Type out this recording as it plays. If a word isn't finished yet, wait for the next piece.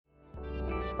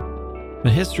The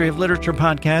History of Literature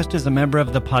podcast is a member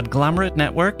of the Podglomerate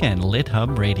Network and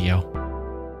LitHub Radio.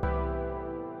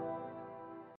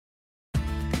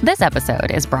 This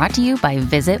episode is brought to you by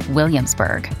Visit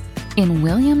Williamsburg. In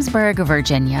Williamsburg,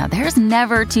 Virginia, there's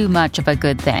never too much of a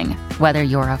good thing. Whether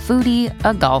you're a foodie,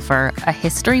 a golfer, a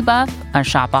history buff, a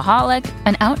shopaholic,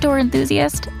 an outdoor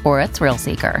enthusiast, or a thrill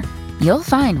seeker, you'll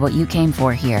find what you came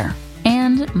for here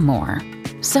and more.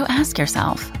 So ask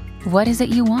yourself, what is it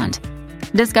you want?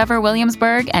 Discover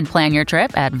Williamsburg and plan your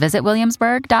trip at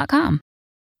visitwilliamsburg.com.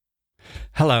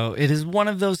 Hello, it is one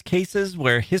of those cases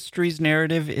where history's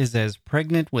narrative is as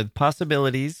pregnant with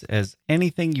possibilities as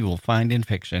anything you will find in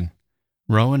fiction.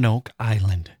 Roanoke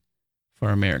Island.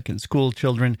 For American school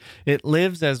children, it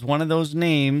lives as one of those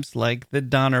names, like the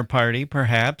Donner Party,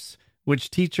 perhaps, which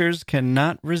teachers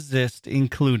cannot resist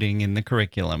including in the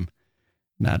curriculum.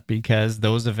 Not because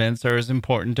those events are as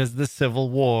important as the Civil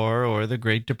War or the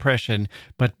Great Depression,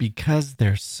 but because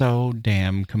they're so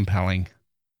damn compelling.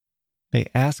 They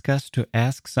ask us to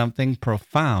ask something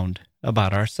profound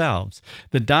about ourselves.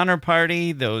 The Donner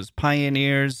Party, those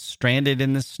pioneers stranded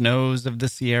in the snows of the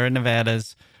Sierra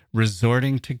Nevadas,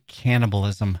 resorting to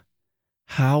cannibalism.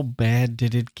 How bad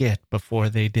did it get before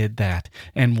they did that?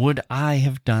 And would I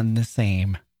have done the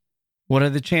same? What are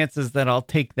the chances that I'll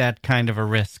take that kind of a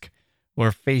risk or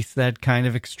face that kind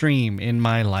of extreme in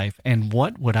my life? And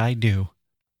what would I do?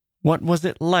 What was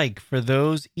it like for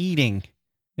those eating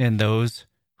and those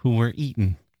who were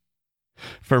eaten?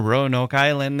 For Roanoke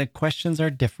Island, the questions are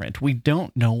different. We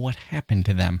don't know what happened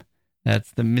to them.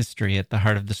 That's the mystery at the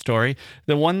heart of the story,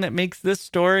 the one that makes this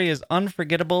story as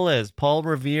unforgettable as Paul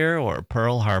Revere or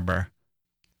Pearl Harbor.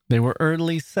 They were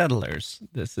early settlers.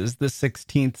 This is the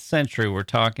 16th century we're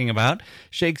talking about.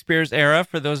 Shakespeare's era,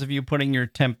 for those of you putting your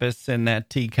tempests in that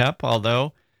teacup,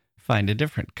 although find a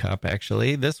different cup,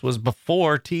 actually. This was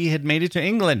before tea had made it to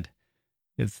England.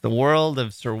 It's the world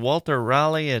of Sir Walter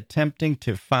Raleigh attempting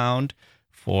to found,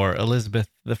 for Elizabeth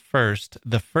I,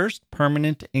 the first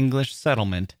permanent English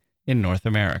settlement in North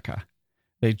America.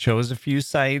 They chose a few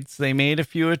sites, they made a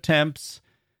few attempts,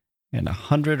 and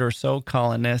 100 or so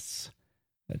colonists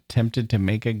attempted to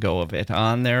make a go of it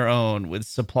on their own, with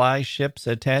supply ships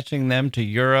attaching them to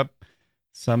Europe,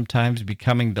 sometimes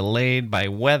becoming delayed by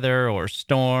weather or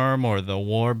storm or the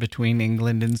war between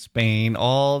England and Spain,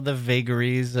 all the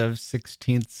vagaries of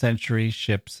 16th century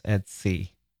ships at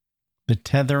sea. The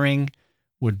tethering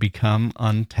would become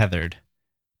untethered,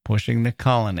 pushing the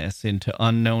colonists into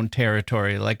unknown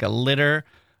territory like a litter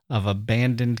of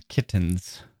abandoned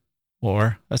kittens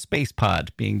or a space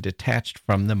pod being detached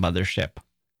from the mothership.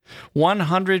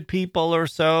 100 people or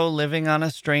so living on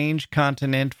a strange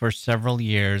continent for several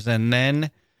years, and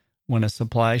then, when a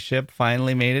supply ship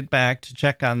finally made it back to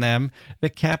check on them, the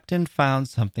captain found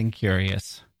something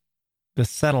curious. The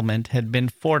settlement had been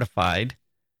fortified,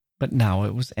 but now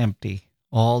it was empty,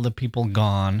 all the people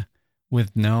gone,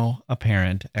 with no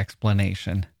apparent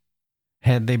explanation.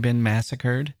 Had they been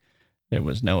massacred? There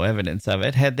was no evidence of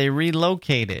it. Had they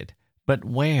relocated? But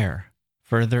where?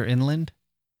 Further inland?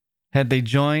 Had they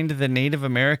joined the Native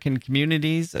American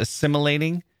communities,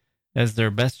 assimilating as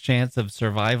their best chance of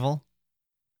survival?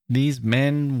 These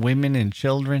men, women, and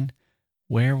children,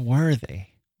 where were they?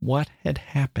 What had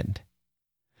happened?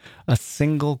 A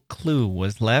single clue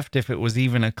was left, if it was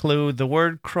even a clue, the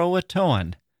word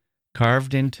Croatoan,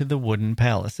 carved into the wooden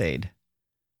palisade.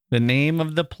 The name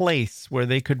of the place where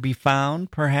they could be found,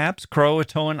 perhaps,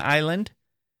 Croatoan Island?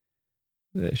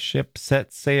 The ship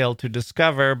set sail to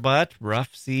discover, but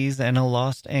rough seas and a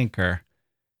lost anchor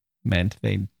meant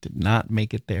they did not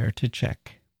make it there to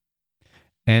check.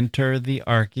 Enter the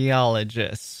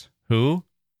archaeologists, who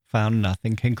found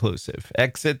nothing conclusive.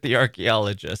 Exit the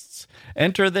archaeologists.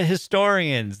 Enter the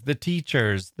historians, the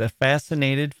teachers, the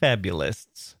fascinated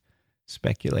fabulists,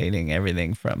 speculating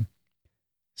everything from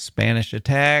Spanish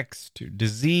attacks to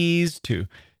disease to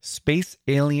space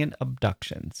alien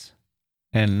abductions.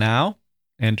 And now,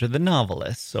 enter the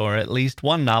novelists, or at least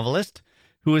one novelist,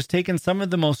 who has taken some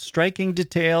of the most striking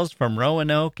details from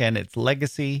Roanoke and its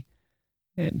legacy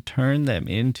and turned them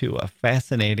into a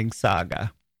fascinating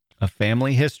saga, a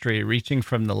family history reaching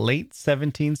from the late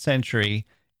 17th century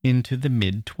into the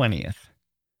mid-20th.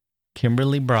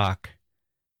 Kimberly Brock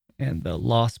and the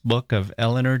Lost Book of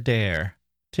Eleanor Dare,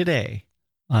 today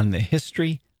on the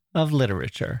History of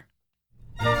Literature.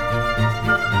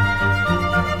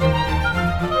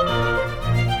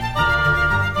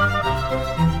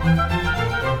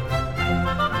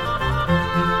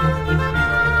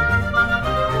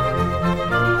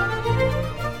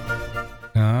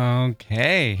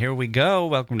 Okay, here we go.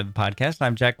 Welcome to the podcast.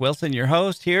 I'm Jack Wilson, your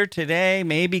host, here today,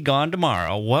 maybe gone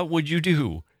tomorrow. What would you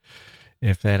do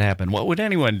if that happened. What would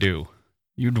anyone do?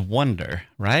 You'd wonder,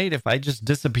 right? If I just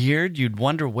disappeared, you'd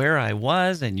wonder where I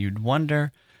was, and you'd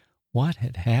wonder what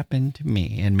had happened to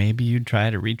me. And maybe you'd try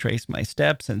to retrace my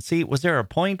steps and see, was there a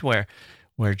point where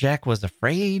Jack was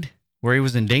afraid, where he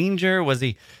was in danger? Was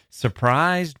he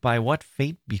surprised by what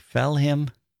fate befell him?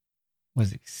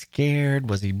 Was he scared?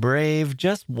 Was he brave?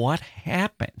 Just what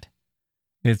happened?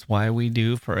 It's why we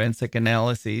do forensic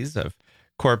analyses of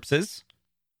corpses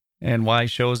and why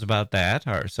shows about that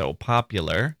are so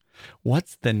popular.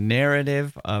 What's the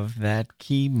narrative of that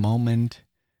key moment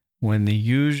when the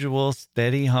usual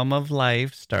steady hum of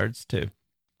life starts to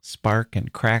spark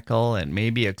and crackle and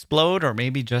maybe explode or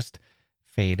maybe just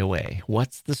fade away?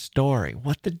 What's the story?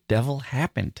 What the devil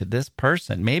happened to this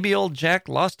person? Maybe old Jack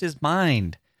lost his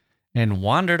mind and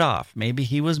wandered off. Maybe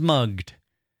he was mugged.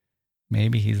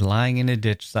 Maybe he's lying in a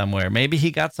ditch somewhere. Maybe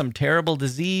he got some terrible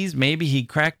disease. Maybe he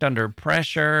cracked under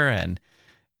pressure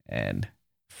and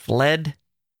fled,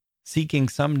 seeking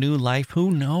some new life.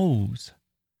 Who knows?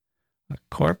 A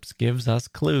corpse gives us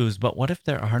clues, but what if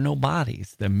there are no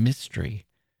bodies? The mystery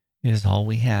is all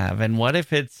we have. And what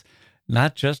if it's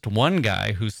not just one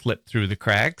guy who slipped through the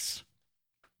cracks,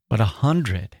 but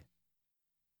 100?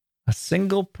 A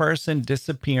single person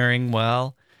disappearing,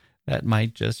 well, that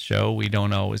might just show we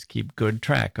don't always keep good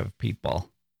track of people.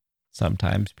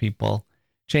 Sometimes people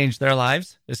change their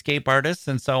lives, escape artists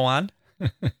and so on,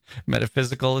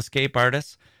 metaphysical escape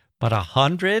artists. But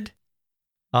 100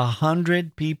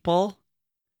 people,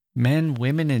 men,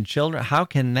 women, and children, how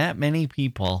can that many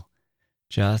people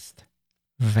just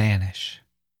vanish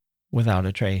without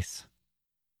a trace?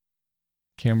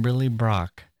 Kimberly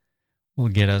Brock will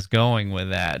get us going with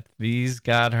that. This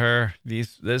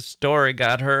story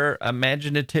got her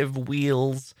imaginative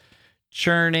wheels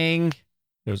churning.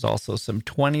 There's also some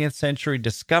 20th century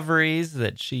discoveries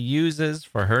that she uses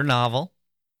for her novel.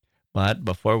 But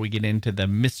before we get into the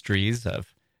mysteries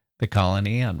of the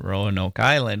colony on Roanoke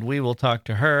Island, we will talk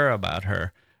to her about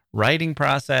her writing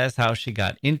process, how she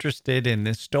got interested in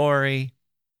this story,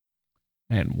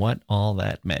 and what all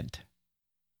that meant.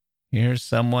 Here's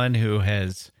someone who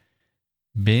has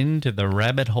been to the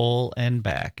rabbit hole and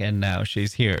back, and now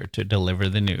she's here to deliver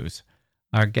the news.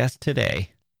 Our guest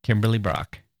today, Kimberly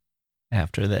Brock,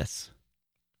 after this.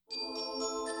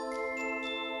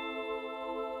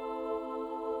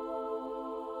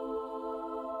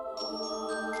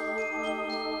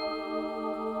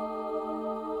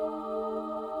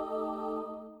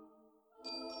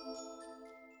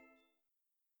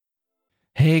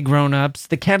 Hey grown-ups,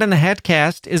 the Cat in the Hat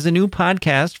Cast is a new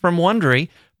podcast from Wondery,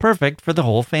 perfect for the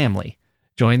whole family.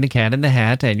 Join the Cat in the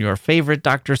Hat and your favorite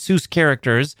Dr. Seuss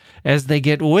characters as they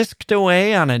get whisked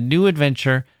away on a new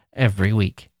adventure every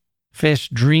week. Fish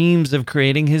dreams of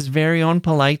creating his very own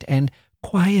polite and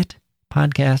quiet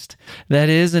podcast. That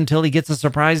is, until he gets a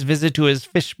surprise visit to his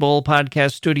Fishbowl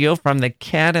podcast studio from the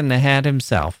Cat in the Hat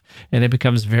himself, and it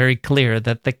becomes very clear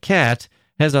that the cat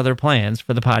has other plans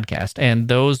for the podcast, and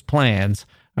those plans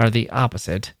are the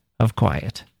opposite of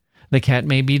quiet. The cat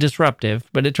may be disruptive,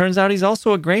 but it turns out he's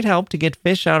also a great help to get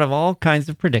fish out of all kinds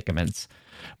of predicaments.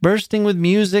 Bursting with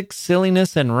music,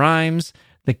 silliness, and rhymes,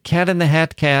 the Cat in the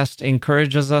Hat Cast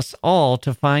encourages us all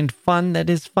to find fun that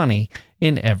is funny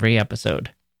in every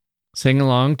episode. Sing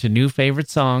along to new favorite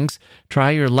songs,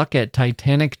 try your luck at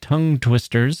Titanic tongue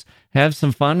twisters, have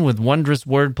some fun with wondrous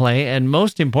wordplay, and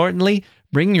most importantly,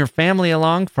 bring your family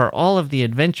along for all of the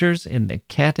adventures in the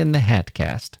Cat in the Hat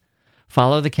Cast.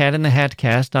 Follow the Cat in the Hat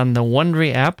Cast on the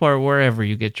Wondery app or wherever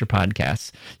you get your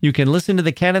podcasts. You can listen to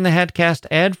the Cat in the Hat Cast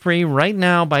ad-free right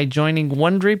now by joining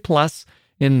Wondery Plus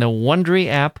in the Wondery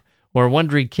app or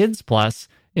Wondery Kids Plus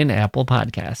in Apple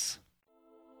Podcasts.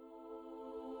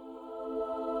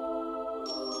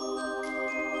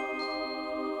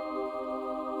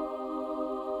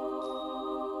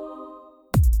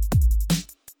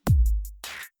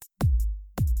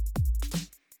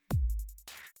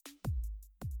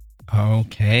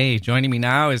 Okay, joining me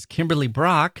now is Kimberly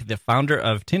Brock, the founder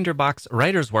of Tinderbox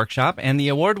Writers Workshop and the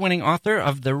award-winning author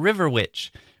of The River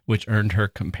Witch, which earned her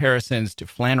comparisons to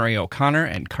Flannery O'Connor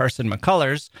and Carson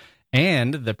McCullers,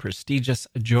 and the prestigious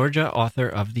Georgia Author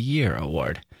of the Year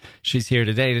award. She's here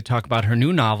today to talk about her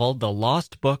new novel, The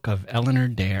Lost Book of Eleanor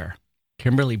Dare.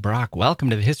 Kimberly Brock, welcome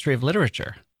to the History of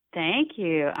Literature. Thank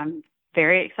you. I'm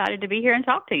very excited to be here and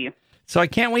talk to you. So I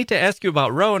can't wait to ask you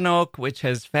about Roanoke, which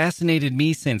has fascinated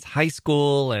me since high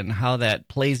school and how that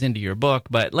plays into your book.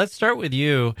 But let's start with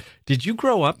you. Did you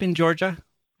grow up in Georgia?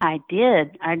 I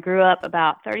did. I grew up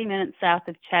about 30 minutes south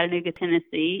of Chattanooga,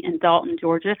 Tennessee, in Dalton,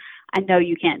 Georgia. I know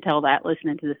you can't tell that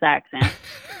listening to this accent.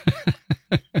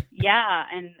 Yeah,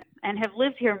 and have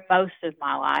lived here most of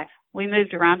my life. We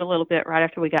moved around a little bit right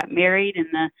after we got married in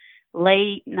the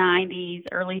late 90s,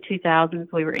 early 2000s.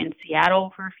 We were in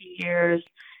Seattle for a few years,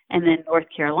 and then North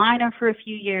Carolina for a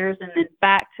few years, and then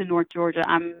back to North Georgia.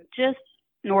 I'm just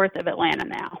north of Atlanta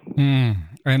now.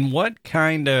 And what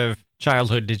kind of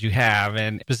childhood did you have?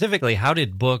 And specifically, how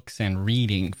did books and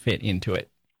reading fit into it?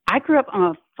 I grew up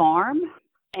on a farm,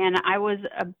 and I was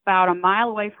about a mile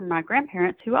away from my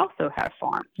grandparents who also had a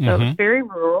farm. So it was very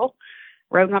rural.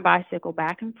 Rode my bicycle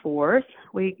back and forth.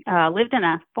 We lived in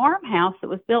a farmhouse that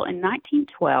was built in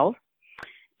 1912,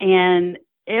 and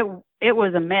it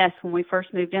was a mess when we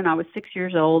first moved in. I was 6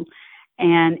 years old,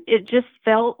 and it just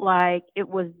felt like it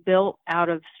was built out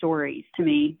of stories to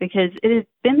me because it had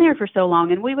been there for so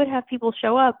long, and we would have people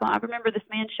show up. I remember this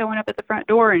man showing up at the front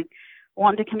door and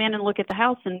wanting to come in and look at the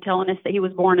house and telling us that he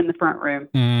was born in the front room.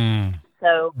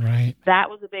 So that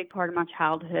was a big part of my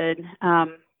childhood.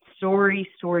 Stories.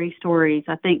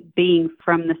 I think being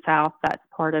from the South, that's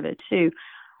part of it too.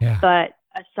 Yeah. But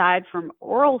aside from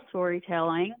oral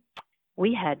storytelling,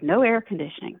 we had no air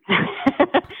conditioning.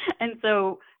 And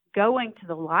so going to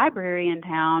the library in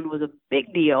town was a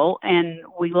big deal, and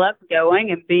we loved going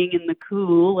and being in the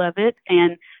cool of it.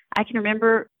 And I can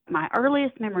remember my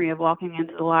earliest memory of walking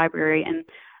into the library and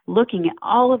looking at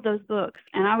all of those books.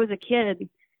 And I was a kid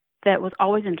that was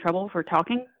always in trouble for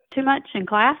talking too much in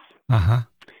class.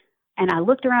 And I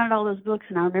looked around at all those books,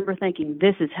 and I remember thinking,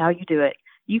 this is how you do it.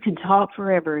 You can talk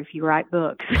forever if you write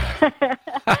books.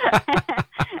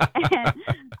 And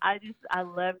I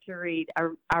love to read.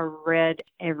 I read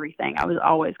everything. I was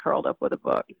always curled up with a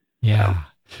book. Yeah.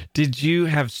 So. Did you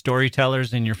have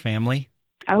storytellers in your family?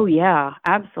 Oh, yeah,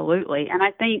 absolutely. And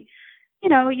I think,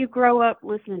 you grow up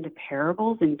listening to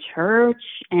parables in church.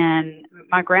 And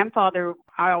my grandfather,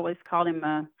 I always called him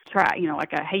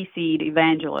like a hayseed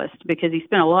evangelist because he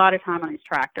spent a lot of time on his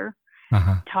tractor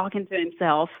talking to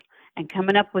himself and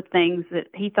coming up with things that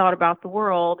he thought about the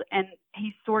world. And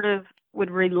he sort of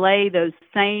would relay those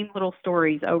same little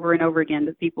stories over and over again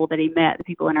to people that he met, the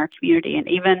people in our community. And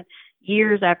even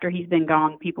years after he's been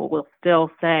gone, people will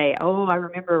still say, oh, I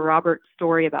remember Robert's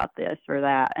story about this or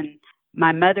that. And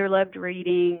my mother loved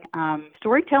reading.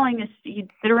 Storytelling is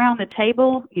you'd sit around the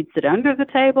table, you'd sit under the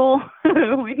table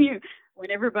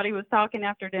when everybody was talking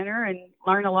after dinner and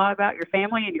learn a lot about your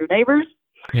family and your neighbors.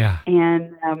 Yeah.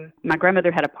 And my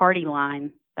grandmother had a party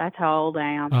line. That's how old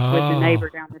I am, with the neighbor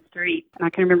down the street. And I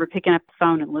can remember picking up the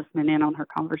phone and listening in on her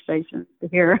conversations to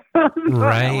hear with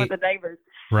the neighbors.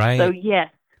 Right. So, yes,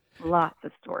 lots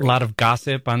of stories. A lot of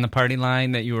gossip on the party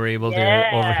line that you were able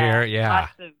to overhear. Yeah.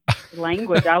 Lots of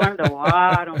language. I learned a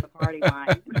lot on the party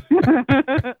line.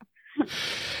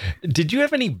 Did you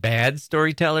have any bad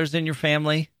storytellers in your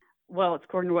family? Well, it's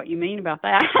according to what you mean about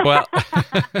that. Well,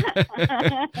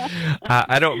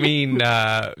 I don't mean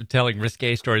telling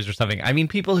risque stories or something. I mean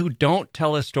people who don't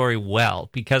tell a story well,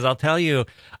 because I'll tell you,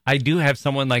 I do have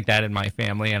someone like that in my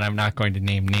family, and I'm not going to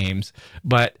name names,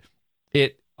 but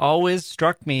it always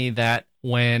struck me that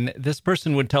when this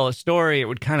person would tell a story, it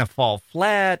would kind of fall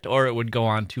flat, or it would go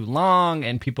on too long,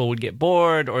 and people would get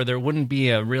bored, or there wouldn't be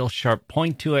a real sharp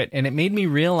point to it, and it made me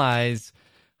realize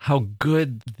how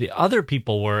good the other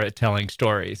people were at telling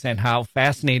stories and how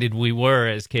fascinated we were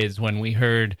as kids when we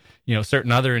heard,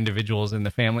 certain other individuals in the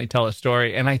family tell a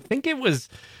story. And I think it was,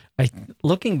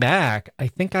 looking back, I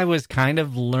think I was kind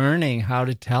of learning how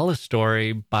to tell a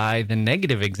story by the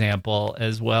negative example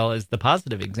as well as the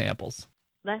positive examples.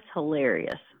 That's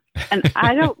hilarious. And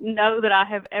I don't know that I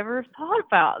have ever thought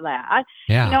about that.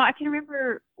 I can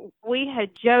remember we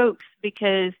had jokes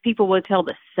because people would tell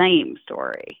the same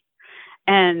story.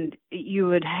 And you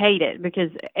would hate it because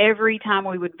every time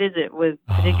we would visit with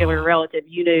a particular relative,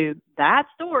 you knew that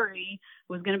story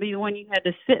was going to be the one you had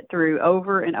to sit through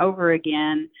over and over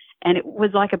again. And it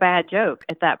was like a bad joke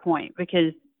at that point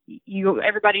because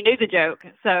everybody knew the joke.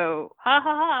 So,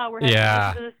 we're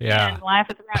having this and laugh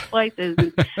at the right places.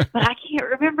 But I can't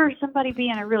remember somebody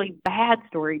being a really bad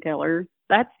storyteller.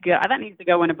 That's good. That needs to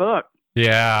go in a book.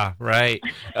 Yeah, right.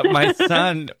 My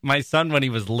son, when he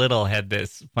was little, had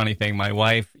this funny thing. My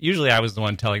wife, usually I was the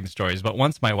one telling the stories, but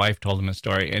once my wife told him a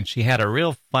story, and she had a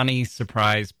real funny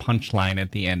surprise punchline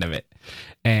at the end of it.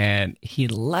 And he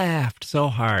laughed so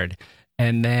hard.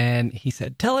 And then he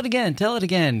said, tell it again, tell it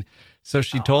again. So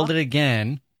she told it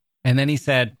again. And then he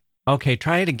said, okay,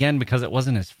 try it again because it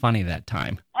wasn't as funny that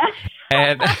time.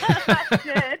 And, and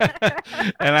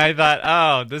I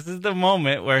thought, this is the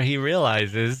moment where he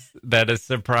realizes that a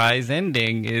surprise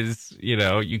ending is,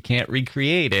 you can't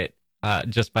recreate it.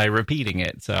 just by repeating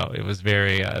it. So it was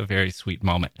a very sweet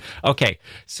moment. Okay,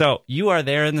 so you are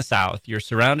there in the South. You're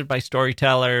surrounded by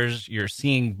storytellers. You're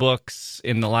seeing books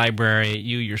in the library.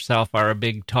 You yourself are a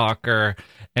big talker.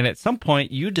 And at some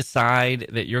point, you decide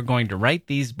that you're going to write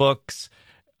these books.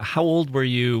 How old were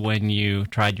you when you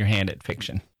tried your hand at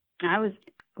fiction? I was,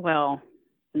 well,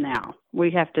 now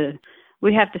we have to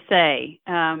say,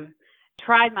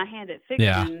 tried my hand at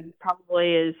fiction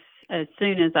probably as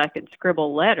soon as I could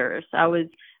scribble letters. I was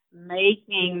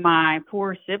making my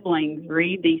poor siblings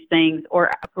read these things, or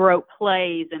I wrote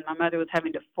plays, and my mother was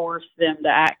having to force them to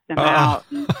act them out.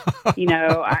 And,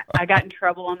 I got in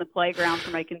trouble on the playground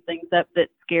for making things up that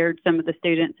scared some of the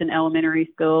students in elementary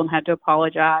school and had to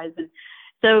apologize. And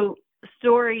so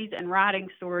stories and writing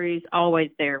stories, always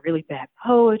there. Really bad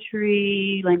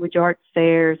poetry, language arts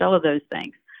fairs, all of those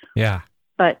things. Yeah.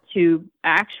 But to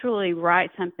actually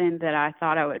write something that I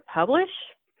thought I would publish,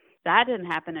 that didn't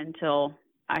happen until,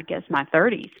 I guess, my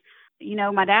 30s.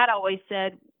 My dad always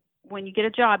said, when you get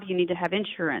a job, you need to have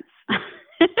insurance.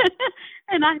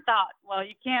 And I thought, well,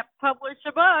 you can't publish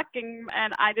a book.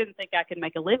 And I didn't think I could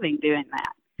make a living doing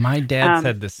that. My dad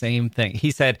said the same thing. He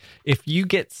said, if you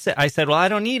get sick, I said, well, I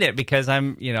don't need it because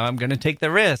I'm going to take the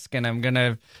risk and I'm going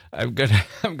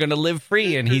to live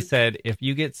free. And he said, if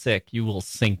you get sick, you will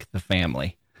sink the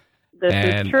family.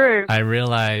 This is true. I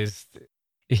realized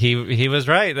he was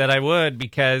right that I would,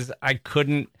 because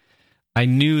I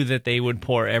knew that they would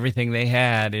pour everything they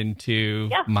had into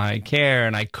my care,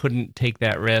 and I couldn't take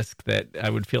that risk, that I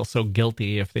would feel so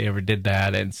guilty if they ever did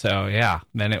that. And so,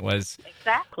 then it was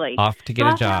off to get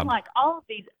a job. I found like all of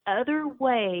these other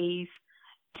ways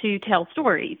to tell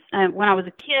stories. When I was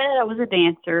a kid, I was a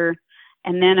dancer,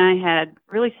 and then I had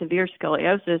really severe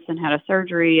scoliosis and had a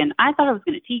surgery, and I thought I was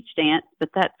going to teach dance, but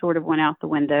that sort of went out the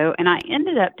window. And I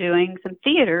ended up doing some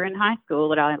theater in high school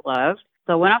that I loved.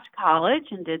 So I went off to college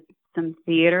and did some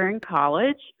theater in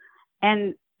college,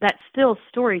 and that's still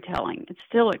storytelling. It's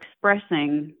still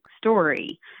expressing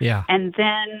story. Yeah. And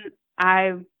then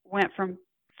I went from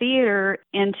theater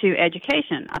into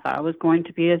education. I thought I was going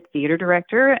to be a theater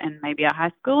director and maybe a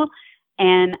high school,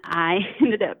 and I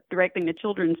ended up directing a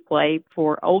children's play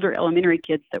for older elementary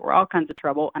kids that were all kinds of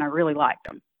trouble, and I really liked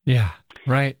them. Yeah,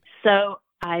 right. So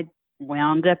I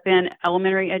wound up in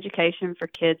elementary education for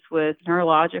kids with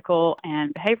neurological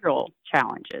and behavioral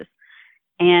challenges.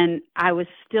 And I was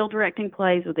still directing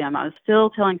plays with them. I was still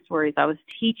telling stories. I was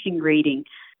teaching reading.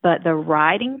 But the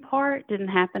writing part didn't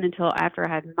happen until after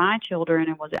I had my children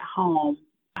and was at home.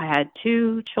 I had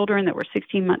 2 children that were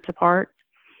 16 months apart.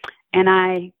 And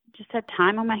I just had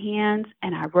time on my hands,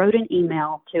 and I wrote an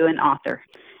email to an author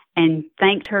and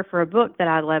thanked her for a book that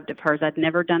I loved of hers. I'd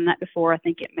never done that before. I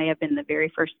think it may have been the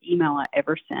very first email I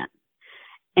ever sent.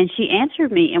 And she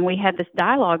answered me, and we had this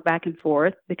dialogue back and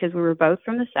forth because we were both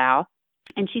from the South.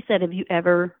 And she said, have you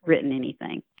ever written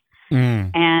anything?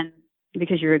 And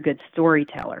because you're a good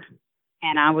storyteller.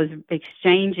 And I was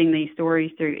exchanging these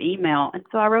stories through email. And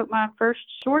so I wrote my first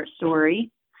short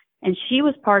story, and she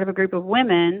was part of a group of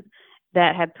women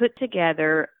that had put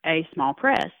together a small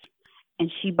press, and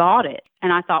she bought it.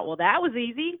 And I thought, well, that was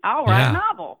easy. I'll write a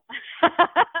novel,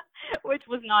 which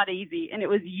was not easy. And it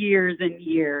was years and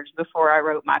years before I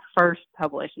wrote my first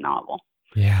published novel.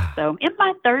 Yeah. So in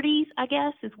my 30s, I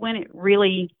guess, is when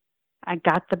I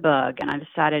got the bug and I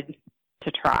decided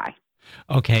to try.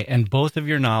 Okay. And both of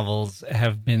your novels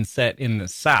have been set in the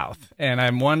South. And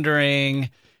I'm wondering,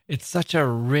 it's such a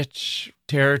rich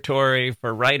territory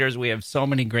for writers. We have so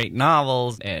many great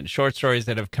novels and short stories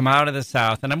that have come out of the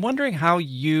South. And I'm wondering how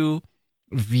you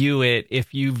view it,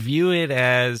 if you view it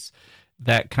as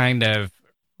that kind of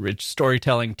rich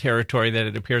storytelling territory that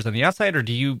it appears on the outside, or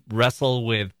do you wrestle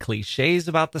with cliches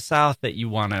about the South that you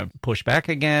want to push back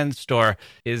against, or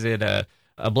is it a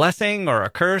blessing or a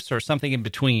curse or something in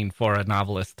between for a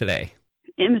novelist today?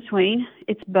 In between.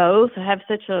 It's both. I have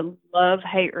such a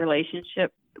love-hate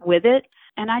relationship with it.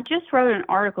 And I just wrote an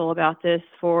article about this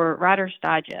for Writer's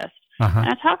Digest. And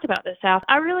I talked about the South.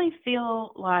 I really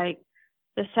feel like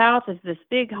the South is this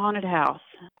big haunted house.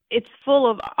 It's full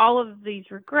of all of these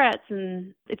regrets,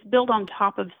 and it's built on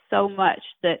top of so much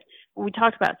that when we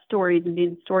talked about stories and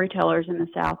being storytellers in the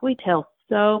South, we tell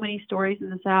so many stories in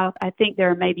the South. I think there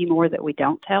are maybe more that we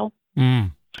don't tell.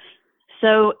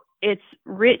 So it's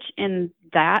rich in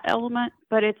that element,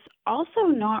 but it's also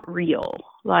not real.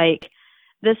 Like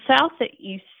the South that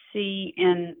you see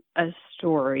in a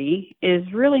story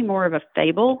is really more of a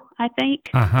fable, I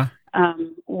think.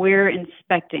 We're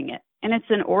inspecting it. And it's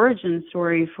an origin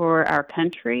story for our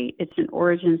country. It's an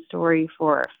origin story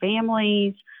for our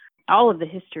families, all of the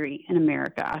history in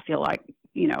America. I feel like,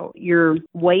 you're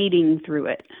wading through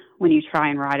it when you try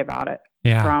and write about it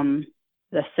from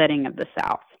the setting of the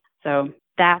South. So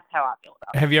that's how I feel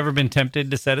about it. Have you ever been tempted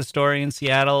to set a story in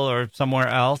Seattle or somewhere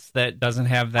else that doesn't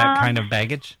have that kind of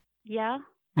baggage? Yeah,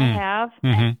 I have.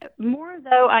 Mm-hmm. And more,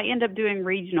 though, I end up doing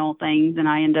regional things, and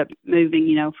I end up moving,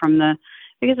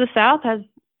 because the South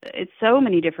it's so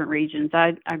many different regions.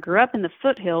 I grew up in the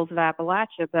foothills of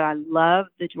Appalachia, but I love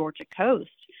the Georgia coast.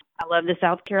 I love the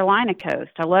South Carolina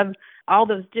coast. I love all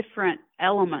those different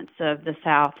elements of the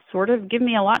South, sort of give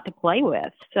me a lot to play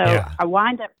with. So I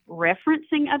wind up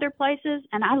referencing other places,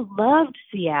 and I loved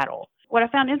Seattle. What I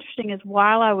found interesting is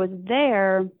while I was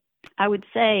there, I would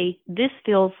say this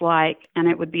feels like, and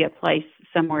it would be a place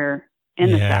somewhere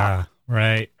in the South. Yeah,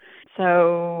 right.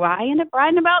 So I end up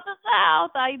writing about the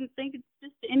South. I think it's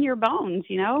just in your bones,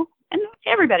 and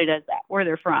everybody does that where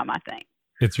they're from, I think.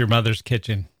 It's your mother's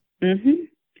kitchen. Mm-hmm.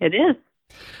 It is.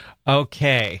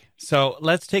 Okay, so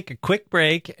let's take a quick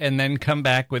break and then come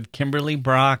back with Kimberly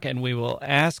Brock, and we will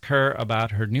ask her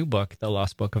about her new book, The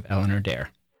Lost Book of Eleanor Dare.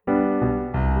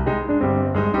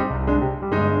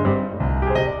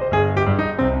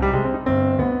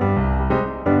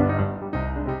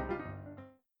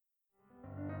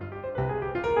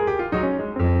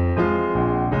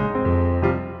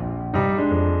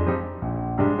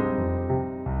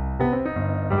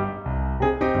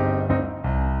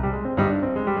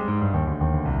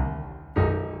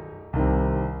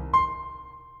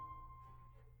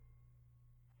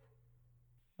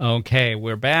 Okay,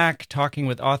 we're back talking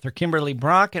with author Kimberly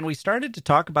Brock, and we started to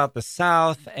talk about the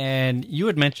South, and you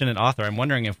had mentioned an author. I'm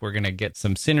wondering if we're going to get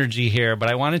some synergy here, but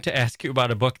I wanted to ask you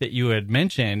about a book that you had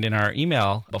mentioned in our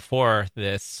email before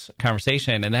this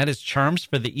conversation, and that is Charms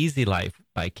for the Easy Life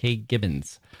by Kay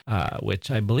Gibbons,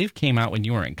 which I believe came out when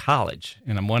you were in college.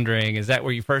 And I'm wondering, is that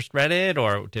where you first read it,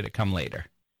 or did it come later?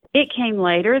 It came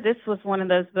later. This was one of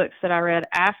those books that I read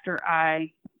after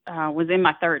I was in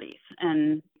my 30s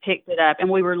and picked it up. And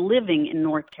we were living in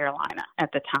North Carolina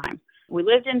at the time. We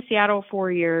lived in Seattle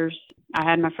 4 years. I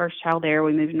had my first child there.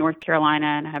 We moved to North Carolina,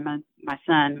 and I had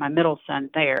my middle son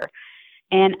there.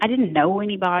 And I didn't know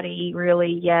anybody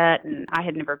really yet, and I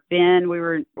had never been. We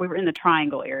were in the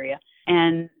Triangle area,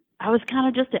 and I was kind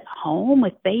of just at home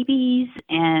with babies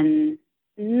and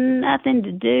nothing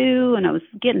to do, and I was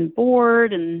getting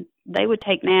bored, and they would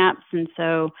take naps. And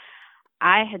so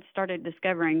I had started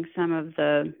discovering some of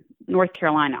the North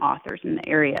Carolina authors in the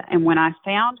area. And when I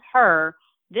found her,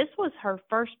 this was her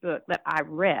first book that I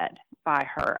read by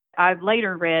her. I've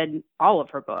later read all of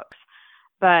her books,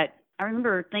 but I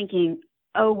remember thinking,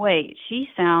 oh, wait, she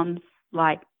sounds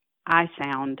like I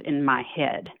sound in my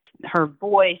head. Her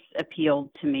voice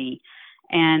appealed to me,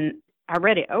 and I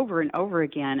read it over and over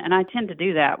again. And I tend to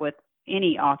do that with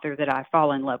any author that I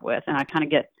fall in love with, and I kind of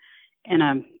get in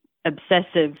a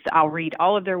obsessive, I'll read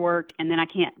all of their work, and then I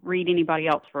can't read anybody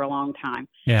else for a long time.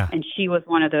 Yeah. And she was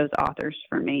one of those authors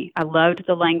for me. I loved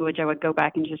the language. I would go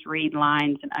back and just read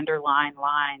lines and underline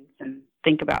lines and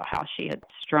think about how she had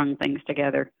strung things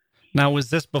together. Now, was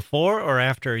this before or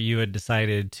after you had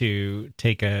decided to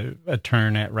take a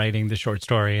turn at writing the short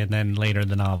story and then later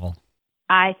the novel?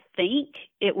 I think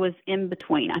it was in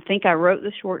between. I think I wrote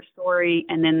the short story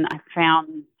and then I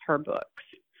found her books.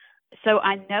 So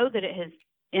I know that it has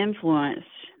influenced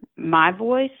my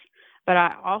voice, but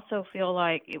I also feel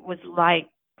like it was like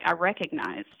I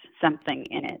recognized something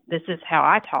in it. This is how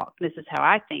I talk. This is how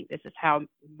I think. This is how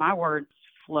my words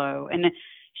flow. And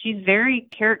she's very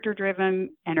character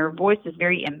driven, and her voice is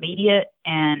very immediate,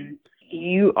 and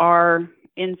you are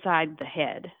inside the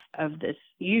head of this,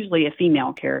 usually a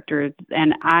female character.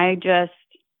 And I just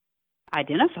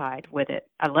identified with it.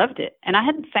 I loved it. And I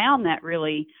hadn't found that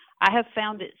really. I have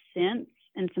found it since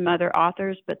in some other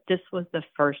authors, but this was the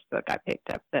first book I picked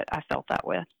up that I felt that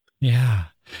with. Yeah.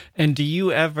 And do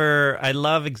you ever, I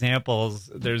love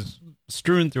examples, there's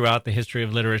strewn throughout the history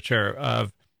of literature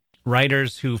of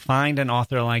writers who find an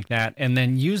author like that and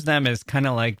then use them as kind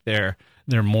of like their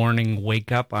morning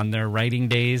wake up on their writing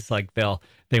days. Like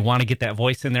they want to get that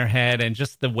voice in their head and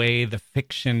just the way the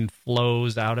fiction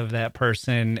flows out of that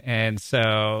person. And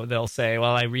so they'll say,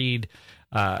 well, I read,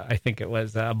 I think it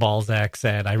was Balzac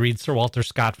said, I read Sir Walter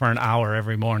Scott for an hour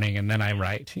every morning and then I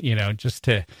write, just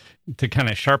to kind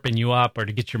of sharpen you up or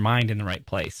to get your mind in the right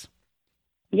place.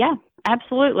 Yeah,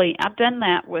 absolutely. I've done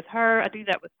that with her. I do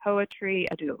that with poetry.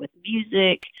 I do it with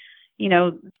music,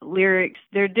 lyrics.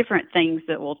 There are different things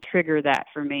that will trigger that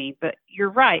for me. But you're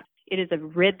right. It is a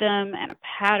rhythm and a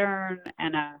pattern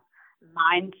and a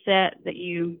mindset that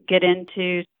you get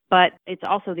into, but it's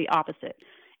also the opposite.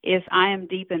 If I am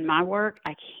deep in my work,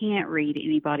 I can't read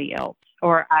anybody else,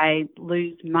 or I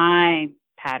lose my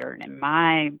pattern and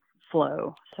my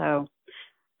flow. So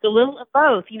a little of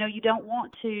both. You don't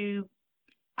want to,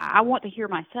 I want to hear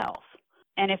myself.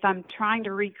 And if I'm trying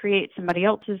to recreate somebody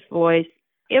else's voice,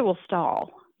 it will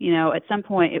stall. At some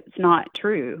point, it's not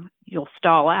true. You'll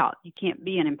stall out. You can't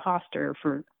be an imposter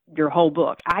for your whole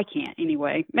book. I can't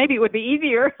anyway. Maybe it would be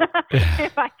easier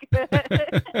if I could.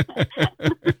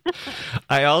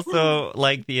 I also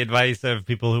like the advice of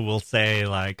people who will say,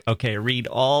 like, okay, read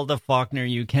all the Faulkner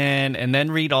you can, and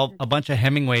then read a bunch of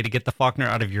Hemingway to get the Faulkner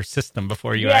out of your system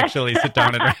before you actually sit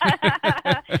down and write.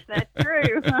 That's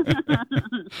true.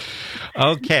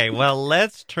 Okay, well,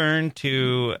 let's turn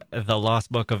to The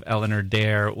Lost Book of Eleanor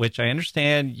Dare, which I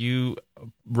understand you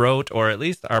wrote, or at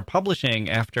least are publishing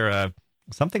after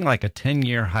something like a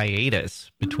 10-year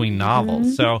hiatus between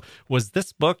novels. So was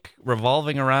this book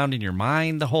revolving around in your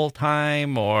mind the whole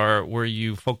time, or were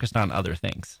you focused on other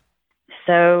things?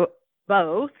 So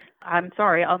both. I'm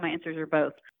sorry, all my answers are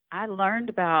both. I learned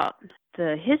about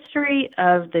the history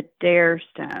of the Dare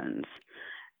Stones,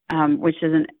 which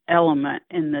is an element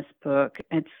in this book.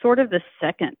 It's sort of the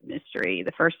second mystery.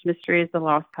 The first mystery is the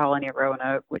Lost Colony of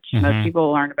Roanoke, which most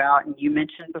people learn about. And you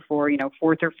mentioned before,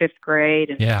 fourth or fifth grade.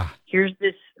 And here's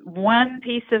this one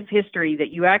piece of history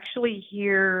that you actually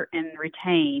hear and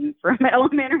retain from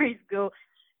elementary school,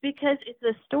 because it's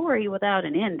a story without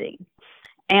an ending.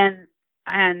 And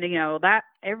that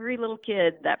every little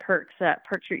kid, that perks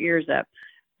your ears up.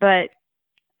 But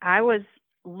I was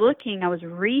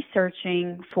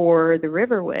researching for the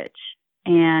River Witch,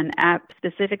 and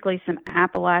specifically some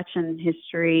Appalachian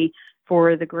history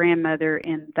for the grandmother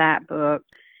in that book.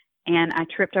 And I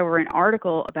tripped over an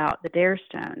article about the Dare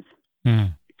Stones.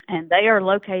 And they are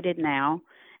located now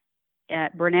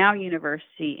at Brenau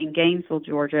University in Gainesville,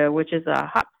 Georgia, which is a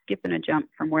hop, skip, and a jump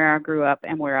from where I grew up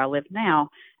and where I live now.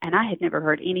 And I had never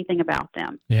heard anything about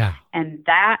them. Yeah. And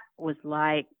that was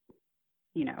like,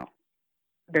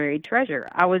 buried treasure.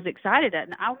 I was excited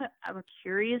and I'm a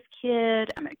curious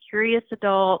kid. I'm a curious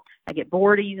adult. I get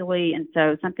bored easily. And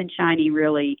so something shiny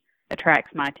really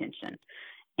attracts my attention.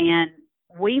 And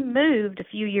we moved a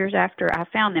few years after I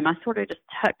found them. I sort of just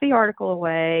tucked the article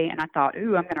away and I thought,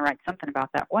 I'm going to write something about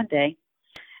that one day.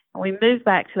 And we moved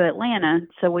back to Atlanta.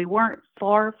 So we weren't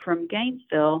far from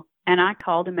Gainesville. And I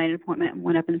called and made an appointment and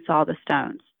went up and saw the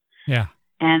Stones. Yeah.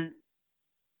 And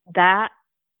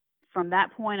from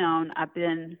that point on, I've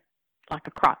been like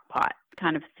a crock pot,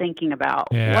 kind of thinking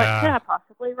about what could I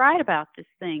possibly write about this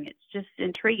thing. It's just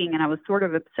intriguing, and I was sort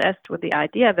of obsessed with the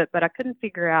idea of it, but I couldn't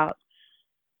figure out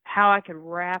how I could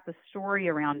wrap a story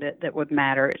around it that would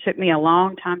matter. It took me a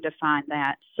long time to find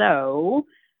that. So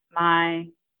my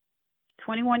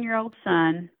 21-year-old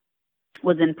son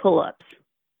was in pull-ups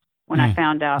when I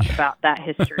found out about that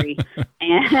history.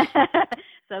 And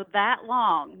so that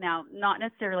long, now not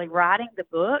necessarily writing the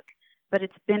book, but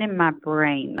it's been in my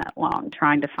brain that long,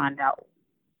 trying to find out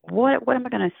what am I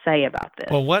going to say about this.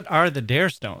 Well, what are the Dare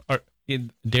Stones?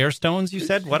 Dare Stones, you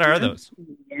said? What are those?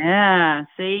 Yeah,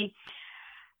 see?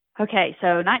 Okay,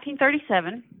 so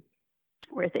 1937,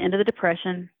 we're at the end of the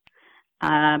Depression.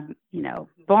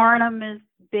 Barnum is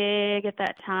big at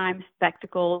that time.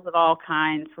 Spectacles of all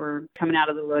kinds were coming out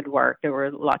of the woodwork. There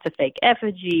were lots of fake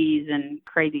effigies and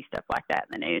crazy stuff like that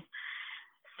in the news.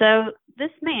 So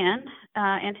this man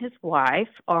and his wife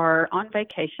are on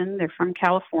vacation. They're from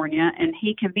California, and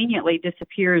he conveniently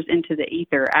disappears into the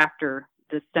ether after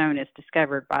the stone is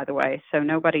discovered, by the way. So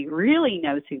nobody really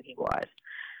knows who he was.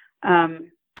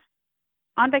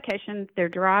 On vacation, they're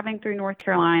driving through North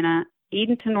Carolina.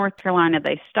 Edenton, North Carolina,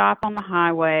 they stop on the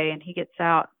highway, and he gets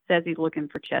out, says he's looking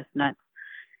for chestnuts.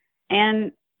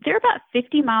 And they're about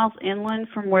 50 miles inland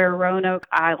from where Roanoke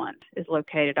Island is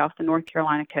located off the North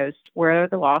Carolina coast, where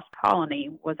the Lost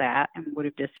Colony was at and would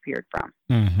have disappeared from.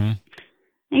 And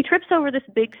he trips over this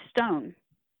big stone,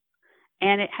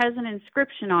 and it has an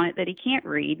inscription on it that he can't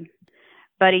read,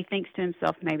 but he thinks to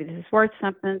himself, maybe this is worth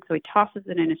something, so he tosses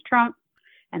it in his trunk,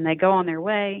 and they go on their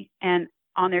way. And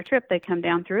on their trip, they come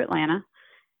down through Atlanta,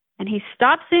 and he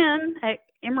stops in at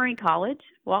Emory College,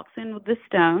 walks in with this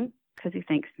stone, because he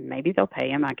thinks maybe they'll pay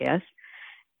him, I guess,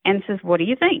 and says, what do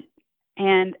you think?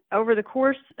 And over the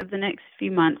course of the next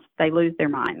few months, they lose their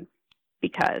minds,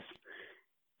 because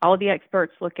all of the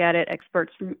experts look at it,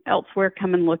 experts from elsewhere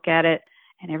come and look at it,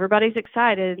 and everybody's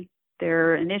excited.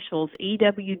 Their initials,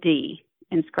 EWD,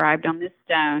 inscribed on this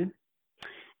stone,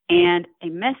 and a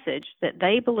message that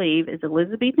they believe is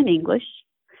Elizabethan English,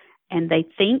 and they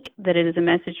think that it is a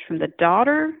message from the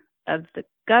daughter of the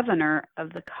governor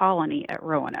of the colony at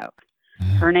Roanoke.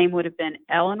 Her name would have been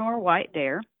Eleanor White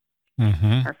Dare.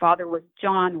 Her father was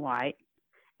John White,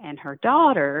 and her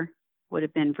daughter would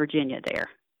have been Virginia Dare.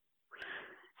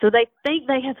 So they think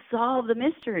they have solved the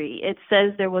mystery. It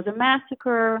says there was a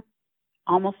massacre.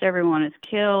 Almost everyone is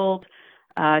killed.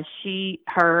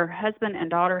 Her husband and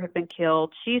daughter have been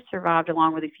killed. She survived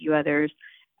along with a few others.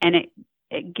 And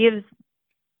it gives,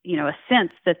 a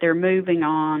sense that they're moving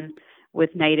on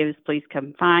with natives. Please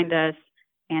come find us.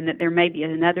 And that there may be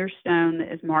another stone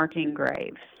that is marking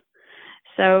graves.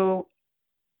 So,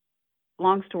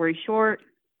 long story short,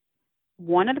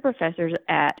 one of the professors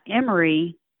at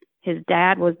Emory, his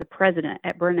dad was the president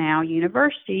at Brenau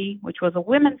University, which was a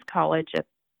women's college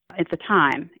at the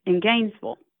time in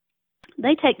Gainesville.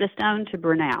 They take the stone to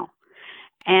Brenau,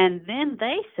 and then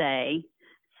they say,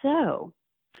 so,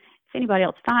 if anybody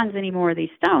else finds any more of these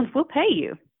stones, we'll pay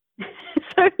you.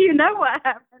 So you know what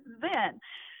happens then.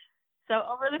 So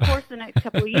over the course of the next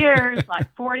couple of years,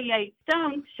 like 48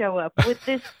 stones show up with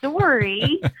this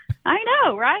story. I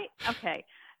know, right? Okay.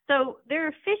 So there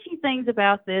are fishy things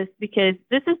about this because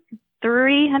this is the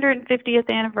 350th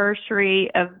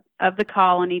anniversary of the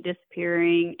colony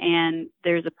disappearing, and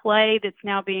there's a play that's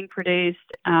now being produced,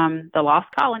 The Lost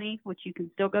Colony, which you can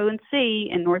still go and see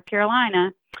in North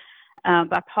Carolina,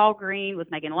 by Paul Green, was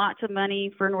making lots of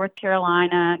money for North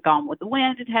Carolina. Gone with the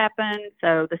Wind had happened.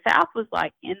 So the South was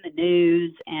like in the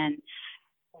news, and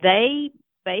they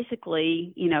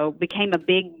basically, became a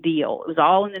big deal. It was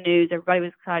all in the news. Everybody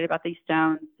was excited about these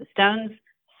stones. The stones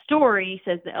story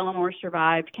says that Eleanor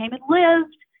survived, came and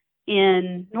lived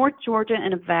in North Georgia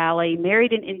in a valley,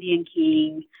 married an Indian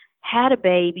king, had a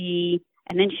baby,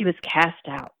 and then she was cast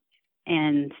out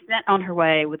and sent on her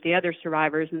way with the other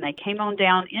survivors, and they came on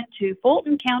down into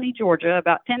Fulton County, Georgia,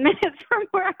 about 10 minutes from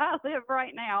where I live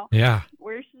right now,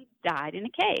 where she died in a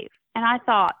cave. And I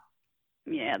thought,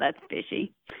 yeah, that's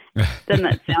fishy. Doesn't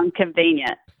that sound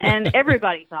convenient? And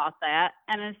everybody thought that.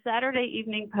 And a Saturday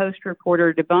Evening Post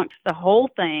reporter debunked the whole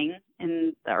thing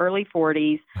in the early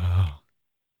 40s. Oh.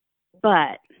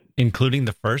 But including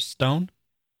the first stone?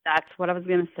 That's what I was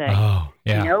going to say. Oh,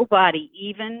 yeah. Nobody,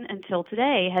 even until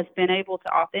today, has been able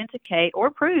to authenticate or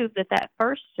prove that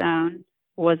first stone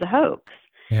was a hoax.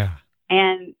 Yeah.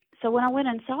 And so when I went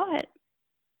and saw it,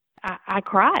 I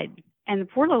cried. And the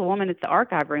poor little woman at the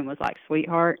archive room was like,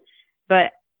 sweetheart.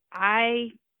 But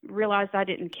I realized I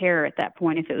didn't care at that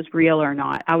point if it was real or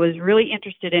not. I was really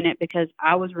interested in it because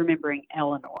I was remembering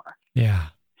Eleanor. Yeah.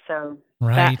 So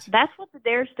right. That's what the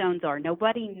Dare Stones are.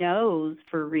 Nobody knows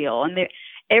for real. And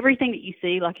everything that you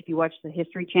see, like if you watch the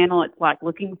History Channel, it's like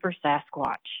looking for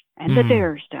Sasquatch and the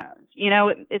Dare Stones.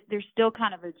 There's still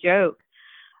kind of a joke.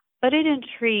 But it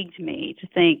intrigued me to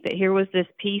think that here was this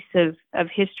piece of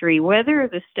history, whether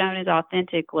the stone is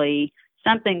authentically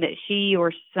something that she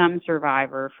or some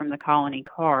survivor from the colony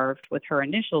carved with her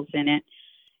initials in it,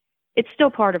 it's still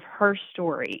part of her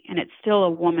story. And it's still a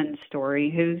woman's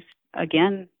story who's,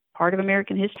 again, part of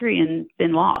American history and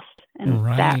been lost. And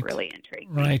that really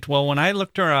intrigued me. Right. Well, when I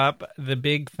looked her up, the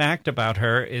big fact about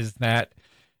her is that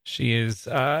she is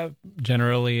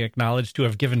generally acknowledged to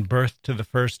have given birth to the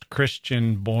first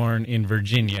Christian born in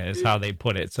Virginia, is how they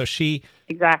put it. So she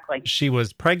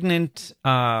was pregnant.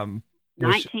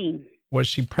 19. Was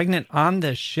she pregnant on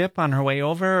the ship on her way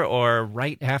over, or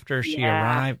right after she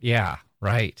arrived? Yeah,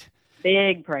 right.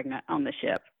 Big pregnant on the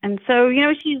ship, and so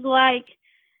she's like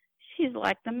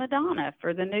the Madonna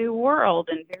for the New World,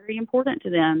 and very important to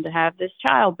them to have this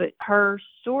child. But her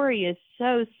story is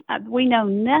we know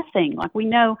nothing. Like, we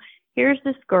know, here's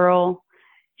this girl.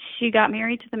 She got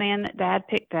married to the man that Dad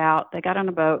picked out. They got on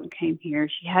a boat and came here.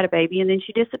 She had a baby, and then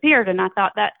she disappeared. And I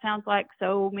thought that sounds like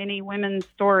so many women's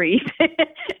stories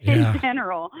in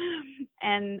general.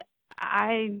 And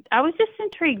I was just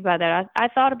intrigued by that. I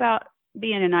thought about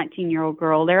being a 19-year-old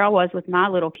girl. There I was with my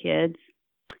little kids,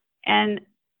 and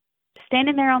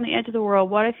standing there on the edge of the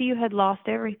world. What if you had lost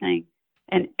everything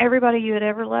and everybody you had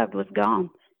ever loved was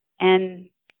gone? And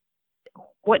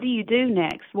what do you do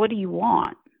next? What do you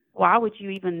want? Why would you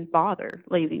even bother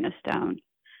leaving a stone?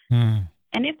 And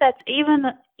if that's even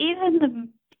the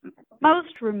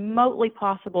most remotely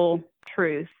possible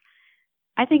truth,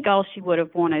 I think all she would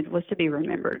have wanted was to be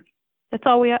remembered. That's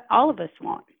all of us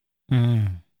want.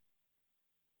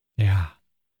 Yeah.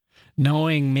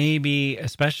 Knowing maybe,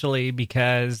 especially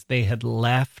because they had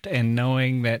left, and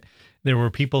knowing that there were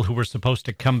people who were supposed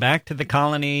to come back to the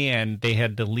colony and they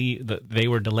had to leave, they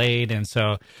were delayed. And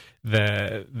so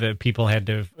the people had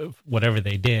to, whatever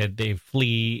they did, they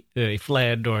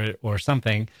fled or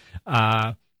something,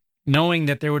 knowing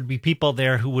that there would be people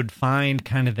there who would find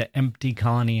kind of the empty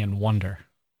colony and wonder.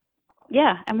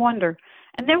 Yeah. And wonder.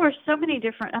 And there were so many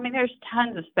different, there's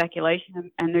tons of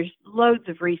speculation and there's loads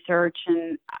of research.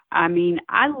 And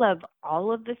I love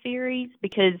all of the theories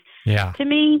because to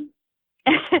me,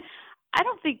 I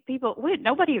don't think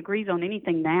nobody agrees on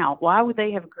anything now. Why would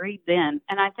they have agreed then?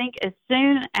 And I think as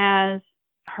soon as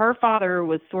her father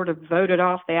was sort of voted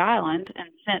off the island and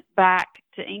sent back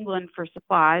to England for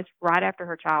supplies right after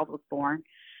her child was born,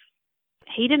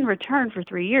 he didn't return for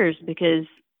 3 years because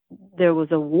there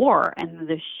was a war and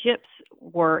the ships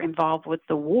were involved with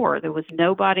the war. There was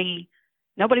nobody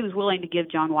was willing to give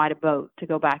John White a boat to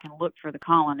go back and look for the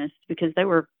colonists because they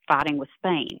were fighting with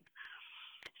Spain.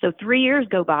 So 3 years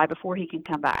go by before he can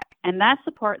come back. And that's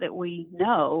the part that we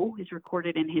know is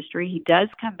recorded in history. He does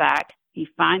come back. He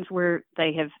finds where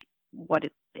they have, what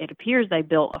it appears they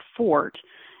built a fort.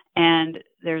 And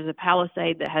there's a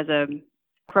palisade that has a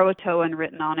Croatoan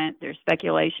written on it. There's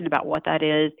speculation about what that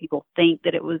is. People think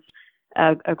that it was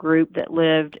a group that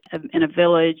lived in a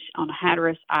village on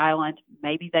Hatteras Island.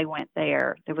 Maybe they went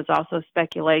there. There was also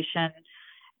speculation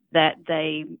that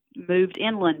they moved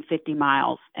inland 50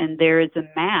 miles. And there is a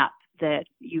map that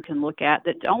you can look at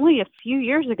that only a few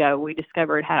years ago we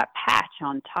discovered had a patch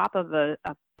on top of a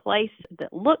place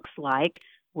that looks like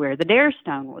where the Dare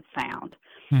Stone was found.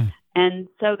 And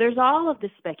so there's all of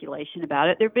this speculation about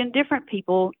it. There have been different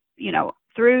people,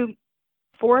 through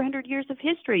 400 years of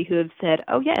history who have said,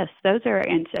 oh, yes, those are our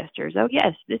ancestors. Oh,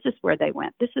 yes, this is where they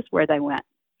went. This is where they went.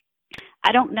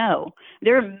 I don't know.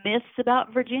 There are myths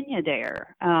about Virginia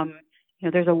Dare.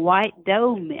 There's a white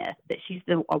doe myth that she's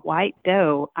a white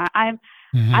doe. I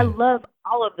love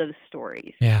all of those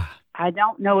stories. Yeah. I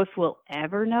don't know if we'll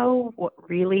ever know what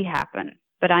really happened,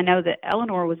 but I know that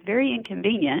Eleanor was very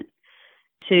inconvenient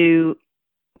to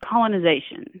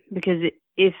colonization because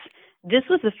if this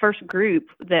was the first group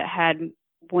that had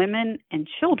women and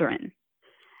children,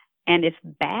 and if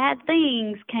bad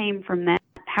things came from that,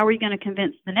 how are you going to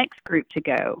convince the next group to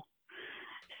go?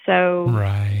 So,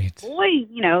 right. Boys,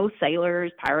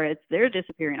 sailors, pirates, they're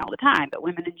disappearing all the time, but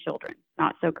women and children,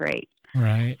 not so great.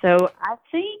 Right. So I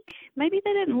think maybe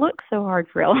they didn't look so hard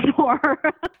for Eleanor,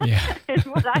 yeah. is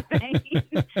what I think.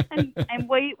 and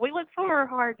we look for her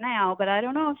hard now, but I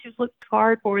don't know if she was looked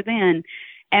hard for then.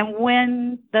 And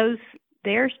when those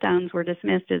Dare Stones were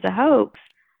dismissed as a hoax,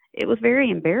 it was very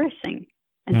embarrassing.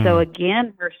 And so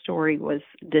again, her story was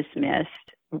dismissed.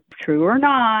 True or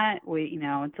not,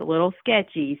 it's a little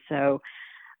sketchy. So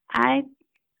I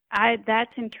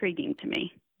that's intriguing to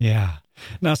me. Yeah.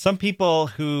 Now, some people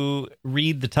who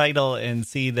read the title and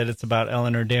see that it's about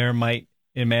Eleanor Dare might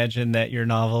imagine that your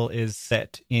novel is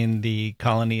set in the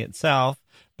colony itself,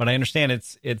 but I understand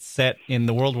it's set in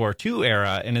the World War II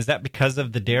era. And is that because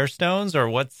of the Dare Stones, or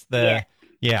what's the... Yeah.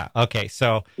 Yeah. Okay.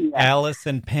 So Alice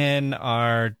and Penn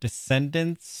are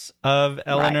descendants of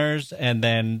Eleanor's, right, and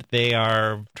then they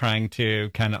are trying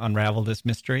to kind of unravel this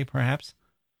mystery, perhaps?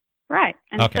 Right.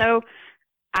 And so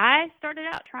I started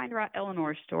out trying to write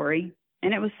Eleanor's story,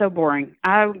 and it was so boring.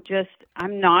 I'm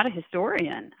not a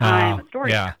historian. I'm a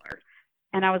storyteller. Yeah.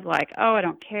 And I was like, I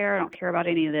don't care. I don't care about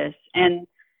any of this. And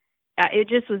it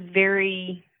just was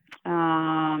very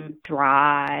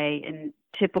dry and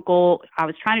typical. I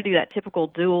was trying to do that typical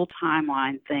dual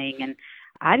timeline thing, and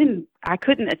I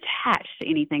couldn't attach to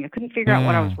anything. I couldn't figure out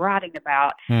what I was writing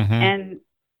about. And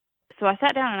so I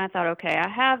sat down and I thought, okay, I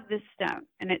have this stone,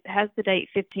 and it has the date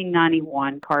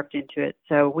 1591 carved into it.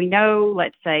 So we know,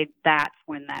 let's say that's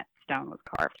when that stone was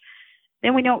carved.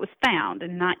 Then we know it was found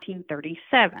in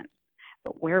 1937.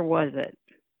 But where was it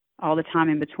all the time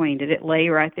in between? Did it lay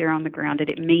right there on the ground? Did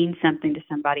it mean something to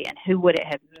somebody? And who would it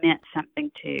have meant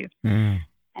something to?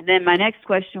 And then my next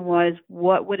question was,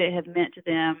 what would it have meant to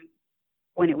them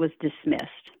when it was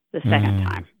dismissed the second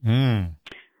time?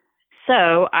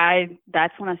 So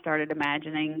that's when I started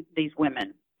imagining these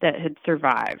women that had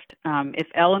survived. If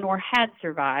Eleanor had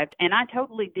survived, and I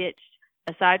totally ditched,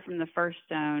 aside from the first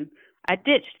stone, I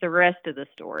ditched the rest of the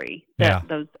story,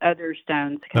 those other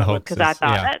stones, because I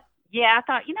thought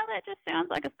that just sounds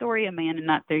like a story a man in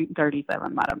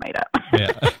 1937 might have made up.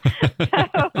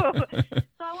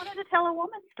 So I wanted to tell a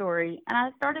woman's story, and I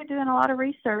started doing a lot of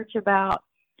research about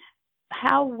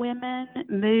how women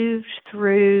moved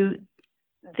through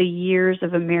the years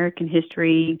of American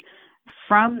history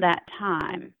from that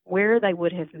time, where they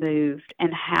would have moved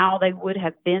and how they would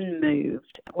have been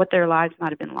moved, what their lives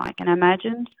might have been like. And I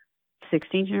imagined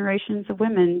 16 generations of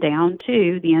women down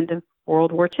to the end of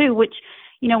World War II, which,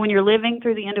 when you're living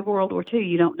through the end of World War II,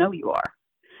 you don't know you are.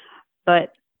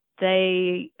 But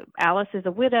Alice is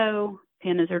a widow,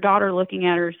 Penn is her daughter looking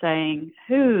at her saying,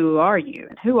 who are you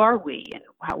and who are we and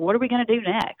what are we going to do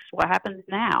next? What happens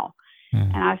now?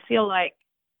 And I feel like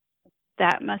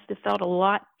that must have felt a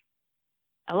lot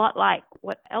like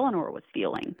what Eleanor was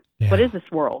feeling. Yeah. What is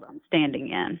this world I'm standing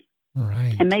in?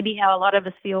 Right. And maybe how a lot of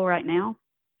us feel right now.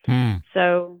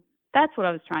 So that's what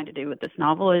I was trying to do with this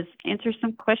novel, is answer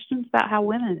some questions about how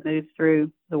women move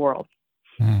through the world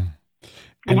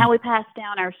and how we pass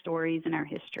down our stories and our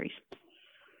histories.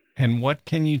 And what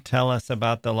can you tell us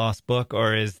about the lost book,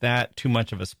 or is that too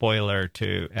much of a spoiler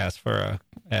to ask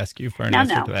you for an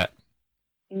answer to that?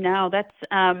 No, that's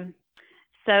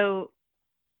so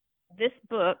this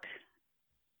book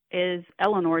is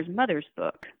Eleanor's mother's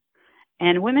book,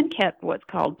 and women kept what's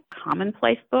called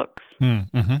commonplace books,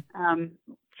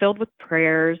 filled with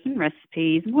prayers and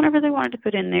recipes and whatever they wanted to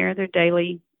put in there, their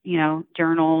daily,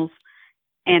 journals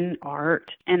and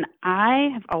art. And I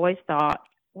have always thought,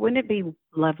 wouldn't it be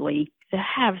lovely to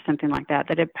have something like that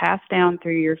had passed down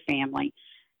through your family?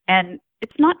 And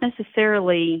it's not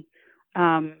necessarily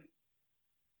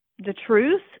the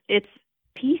truth. It's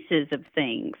pieces of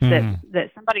things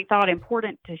that somebody thought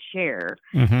important to share.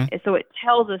 And so it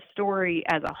tells a story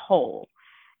as a whole.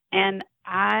 And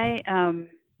I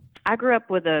grew up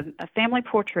with a family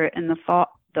portrait in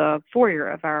the foyer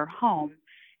of our home.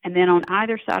 And then on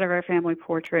either side of our family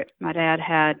portrait, my dad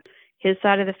had his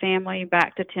side of the family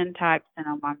back to tintypes, and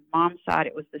on my mom's side,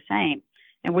 it was the same.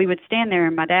 And we would stand there,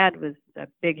 and my dad was a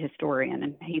big historian,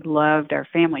 and he loved our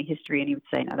family history, and he would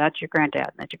say, now, that's your granddad,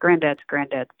 and that's your granddad's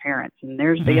parents, and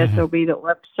there's the SOB that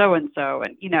left so-and-so.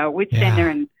 And, we'd stand there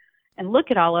and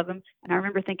look at all of them, and I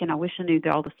remember thinking, I wish I knew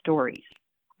all the stories.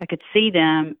 I could see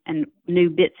them and knew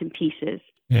bits and pieces.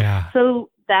 Yeah. So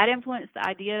that influenced the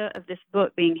idea of this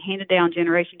book being handed down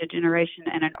generation to generation,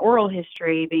 and an oral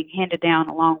history being handed down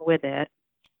along with it.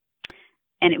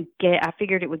 And I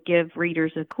figured it would give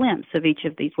readers a glimpse of each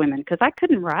of these women, because I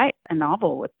couldn't write a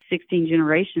novel with 16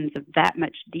 generations of that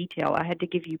much detail. I had to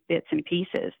give you bits and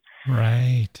pieces.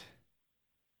 Right.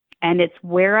 And it's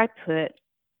where I put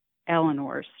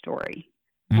Eleanor's story.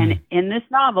 And in this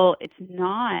novel, it's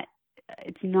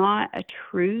not a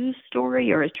true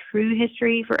story or a true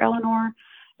history for Eleanor,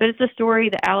 but it's a story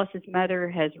that Alice's mother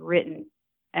has written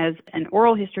as an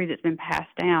oral history that's been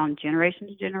passed down generation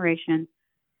to generation.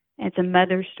 It's a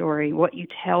mother's story, what you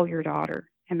tell your daughter,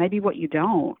 and maybe what you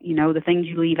don't, the things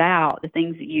you leave out, the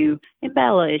things that you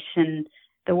embellish, and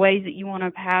the ways that you want to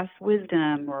pass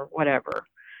wisdom or whatever.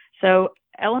 So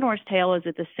Eleanor's tale is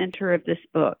at the center of this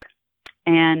book,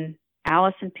 and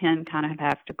Alice and Penn kind of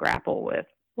have to grapple with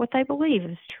what they believe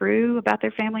is true about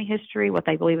their family history, what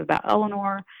they believe about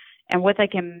Eleanor, and what they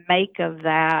can make of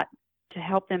that to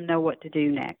help them know what to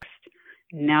do next,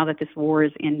 now that this war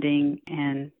is ending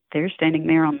and they're standing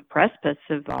there on the precipice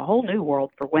of a whole new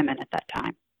world for women at that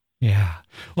time. Yeah.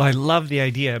 Well, I love the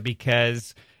idea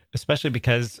especially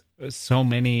because so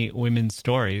many women's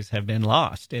stories have been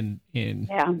lost in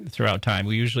throughout time.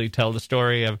 We usually tell the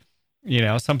story of,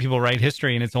 some people write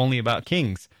history and it's only about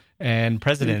kings and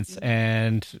presidents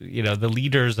and, the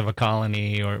leaders of a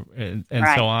colony and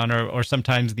so on, or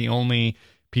sometimes the only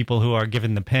people who are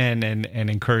given the pen and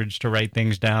encouraged to write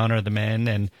things down are the men.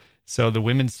 And so the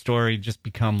women's story just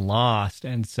become lost.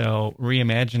 And so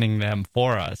reimagining them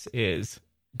for us is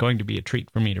going to be a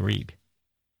treat for me to read.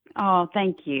 Oh,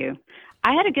 thank you.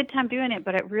 I had a good time doing it,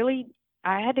 but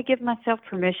I had to give myself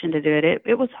permission to do it.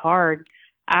 It was hard.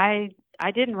 I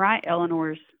didn't write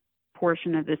Eleanor's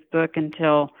portion of this book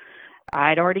until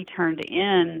I'd already turned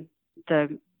in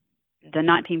the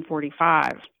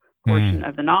 1945 portion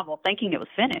of the novel, thinking it was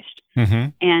finished.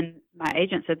 And my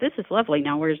agent said, "This is lovely.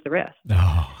 Now where's the rest?"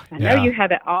 I know you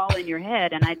have it all in your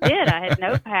head. And I did. I had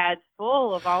notepads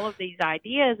full of all of these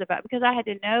ideas because I had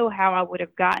to know how I would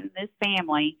have gotten this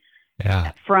family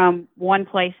from one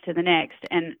place to the next,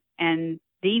 and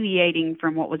deviating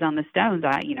from what was on the stones.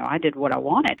 I did what I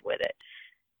wanted with it,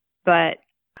 but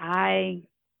I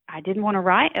didn't want to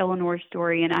write Eleanor's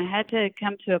story, and I had to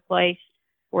come to a place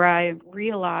where I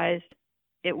realized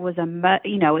it was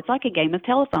it's like a game of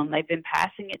telephone. They've been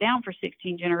passing it down for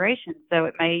 16 generations, so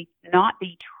it may not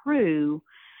be true,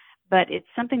 but it's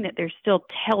something that they're still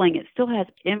telling. It still has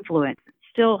influence. It's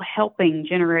still helping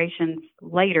generations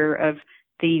later of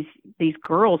these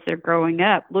girls that are growing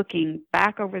up, looking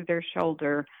back over their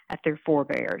shoulder at their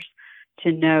forebears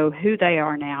to know who they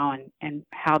are now and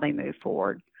how they move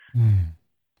forward.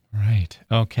 Right.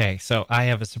 Okay. So I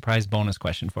have a surprise bonus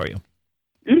question for you.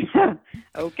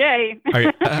 Okay.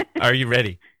 Are you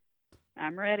ready?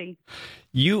 I'm ready.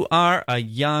 You are a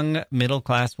young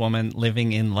middle-class woman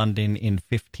living in London in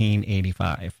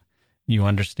 1585. You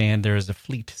understand there is a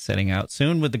fleet setting out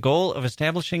soon with the goal of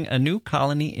establishing a new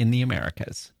colony in the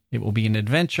Americas. It will be an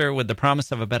adventure with the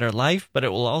promise of a better life, but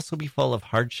it will also be full of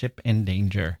hardship and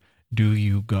danger. Do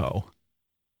you go?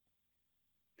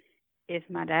 If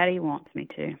my daddy wants me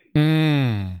to.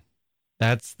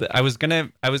 I was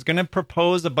gonna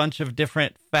propose a bunch of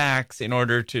different facts in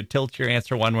order to tilt your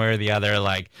answer one way or the other.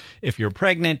 Like, if you're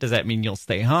pregnant, does that mean you'll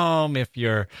stay home? If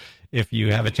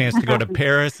you have a chance to go to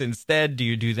Paris instead, do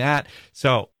you do that?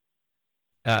 So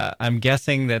I'm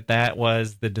guessing that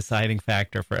was the deciding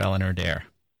factor for Eleanor Dare.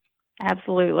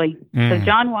 Absolutely. So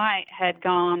John White had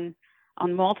gone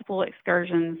on multiple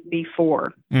excursions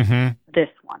before this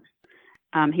one.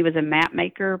 He was a map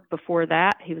maker before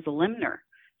that. He was a limner.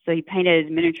 So he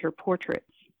painted miniature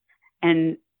portraits.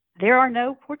 And there are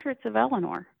no portraits of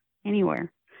Eleanor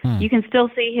anywhere. You can still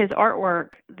see his artwork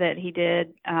that he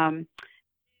did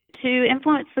to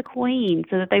influence the Queen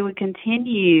so that they would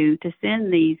continue to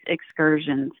send these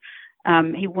excursions.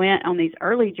 He went on these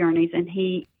early journeys and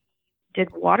he did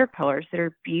watercolors that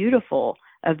are beautiful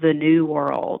of the New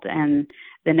World and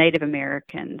the Native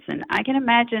Americans. And I can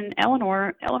imagine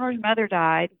Eleanor's mother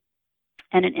died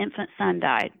and an infant son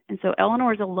died. And so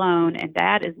Eleanor's alone and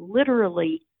Dad is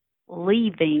literally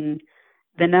leaving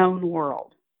the known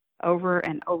world over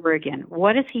and over again.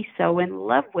 What is he so in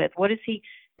love with? Is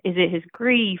it his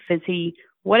grief? Is he,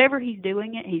 whatever he's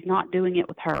doing it, he's not doing it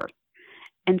with her.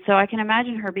 And so I can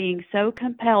imagine her being so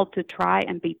compelled to try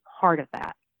and be part of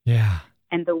that. Yeah.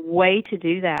 And the way to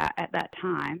do that at that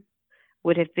time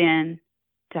would have been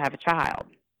to have a child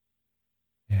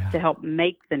to help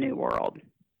make the new world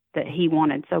that he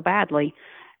wanted so badly.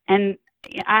 And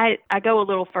I go a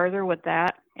little further with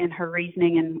that in her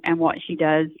reasoning and what she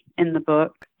does in the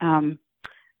book.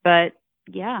 But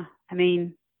yeah, I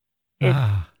mean, it's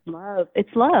love.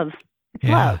 It's love. It's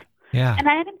love. Yeah. And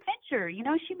Adam Fincher,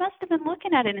 she must have been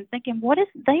looking at it and thinking, what is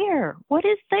there? What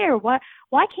is there? Why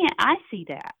can't I see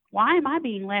that? Why am I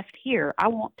being left here? I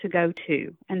want to go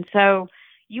too. And so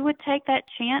you would take that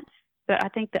chance, but I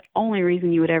think the only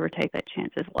reason you would ever take that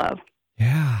chance is love.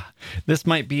 Yeah. This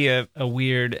might be a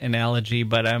weird analogy,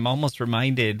 but I'm almost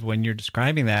reminded when you're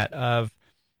describing that of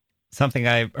something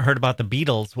I heard about the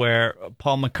Beatles, where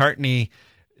Paul McCartney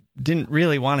didn't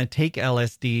really want to take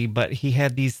LSD, but he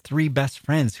had these 3 best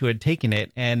friends who had taken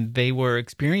it and they were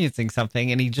experiencing something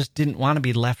and he just didn't want to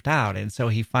be left out. And so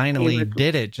he finally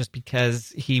did it just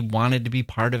because he wanted to be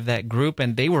part of that group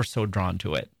and they were so drawn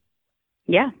to it.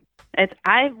 Yeah.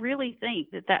 I really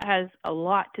think that has a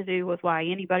lot to do with why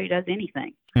anybody does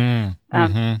anything.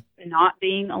 Not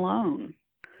being alone.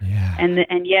 Yeah.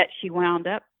 And yet she wound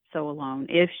up so alone,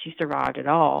 if she survived at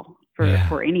all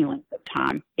for any length of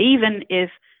time, even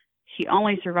if she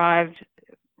only survived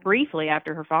briefly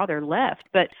after her father left.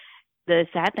 But the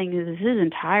sad thing is his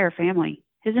entire family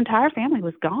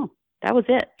was gone. That was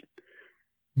it.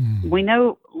 We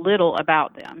know little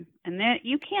about them. And then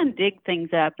you can dig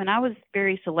things up. And I was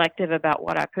very selective about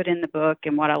what I put in the book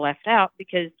and what I left out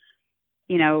because,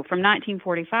 from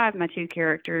 1945, my 2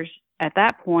 characters at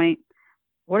that point,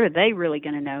 what are they really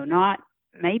going to know?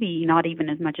 Maybe not even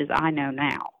as much as I know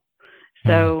now.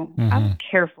 So I was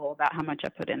careful about how much I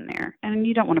put in there. And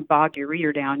you don't want to bog your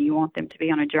reader down. You want them to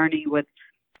be on a journey with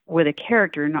a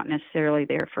character, not necessarily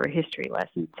there for a history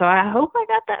lesson. So I hope I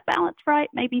got that balance right.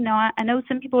 Maybe not. I know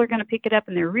some people are going to pick it up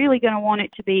and they're really going to want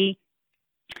it to be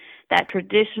that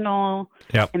traditional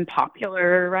and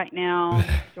popular right now,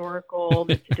 historical,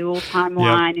 this dual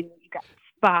timeline, and you got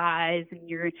spies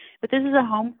but this is a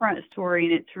home front story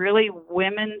and it's really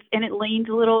women's and it leans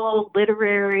a little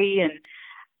literary. And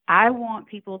I want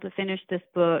people to finish this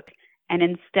book and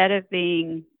instead of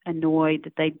being annoyed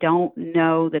that they don't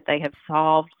know that they have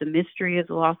solved the mystery of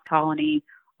the lost colony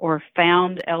or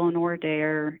found Eleanor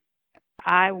Dare,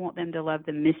 I want them to love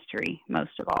the mystery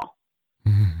most of all.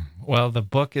 Well, the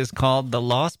book is called The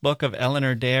Lost Book of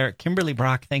Eleanor Dare. Kimberly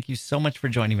Brock, thank you so much for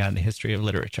joining me on the History of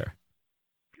Literature.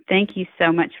 Thank you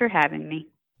so much for having me.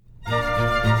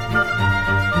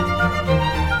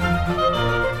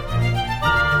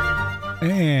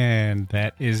 And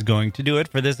that is going to do it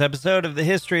for this episode of the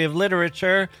History of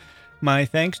Literature. My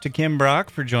thanks to Kim Brock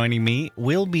for joining me.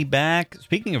 We'll be back.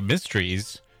 Speaking of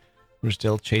mysteries, we're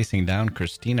still chasing down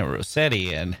Christina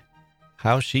Rossetti and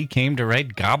how she came to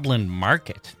write Goblin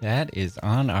Market. That is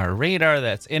on our radar.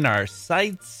 That's in our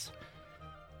sights.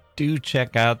 Do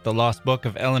check out The Lost Book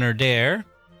of Eleanor Dare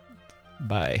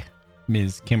by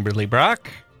Ms. Kimberly Brock.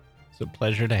 It's a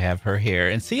pleasure to have her here.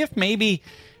 And see if maybe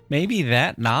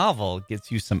that novel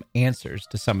gets you some answers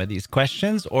to some of these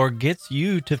questions or gets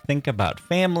you to think about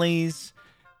families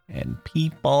and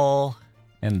people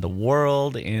and the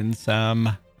world in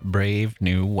some brave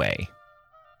new way.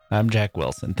 I'm Jack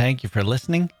Wilson. Thank you for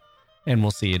listening, and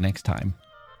we'll see you next time.